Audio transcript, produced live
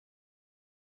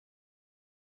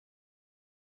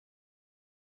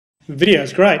Video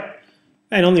is great.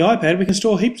 And on the iPad, we can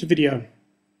store heaps of video.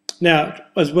 Now,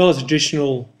 as well as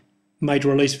traditional major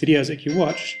release videos that you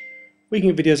watch, we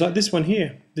can get videos like this one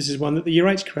here. This is one that the Year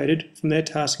 8s created from their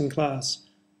task in class.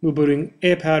 We were building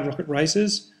air-powered rocket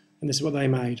racers, and this is what they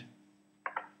made.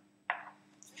 I'm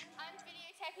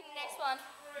videotaping the next one.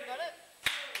 You got it?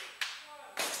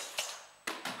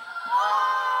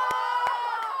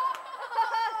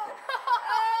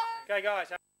 Okay, guys.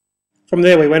 From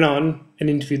there, we went on and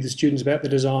interviewed the students about the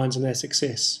designs and their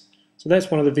success. So that's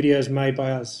one of the videos made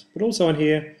by us. But also on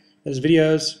here, there's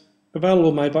videos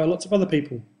available made by lots of other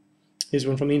people. Here's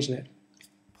one from the internet.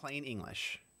 Plain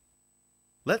English.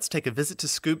 Let's take a visit to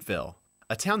Scoopville,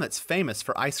 a town that's famous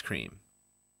for ice cream.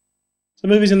 So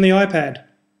movies on the iPad.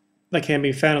 They can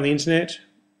be found on the internet,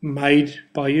 made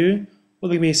by you, or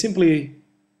they can be simply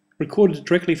recorded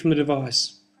directly from the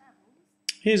device.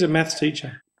 Here's a maths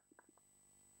teacher.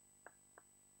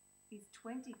 Is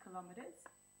 20 kilometres,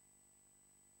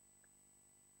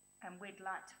 and we'd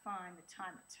like to find the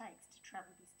time it takes to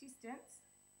travel this distance.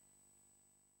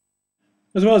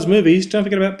 As well as movies, don't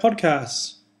forget about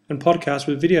podcasts, and podcasts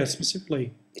with video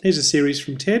specifically. Here's a series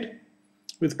from TED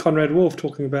with Conrad Wolf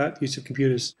talking about the use of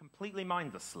computers. Completely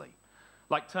mindlessly,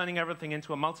 like turning everything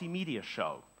into a multimedia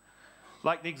show.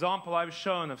 Like the example I was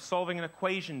shown of solving an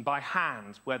equation by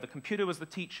hand, where the computer was the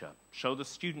teacher, show the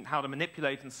student how to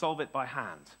manipulate and solve it by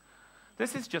hand.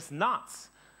 This is just nuts.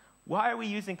 Why are we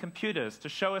using computers to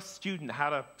show a student how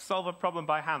to solve a problem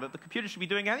by hand that the computer should be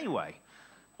doing anyway?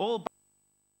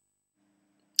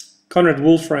 Conrad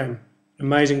Wolfram,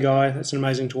 amazing guy. That's an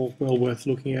amazing talk, well worth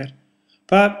looking at.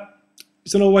 But it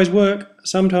doesn't always work.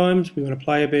 Sometimes we want to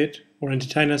play a bit or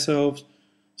entertain ourselves.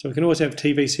 So we can always have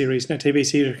TV series. Now, TV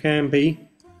series can be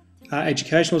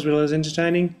educational as well as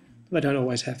entertaining, but they don't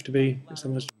always have to be.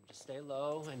 Just stay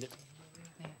low and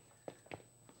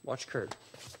watch Kurt.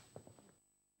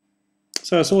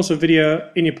 So a source of video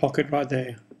in your pocket right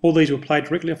there. All these were played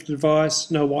directly off the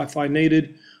device, no Wi-Fi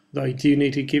needed, though you do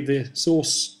need to give the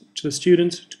source to the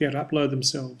students to be able to upload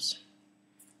themselves.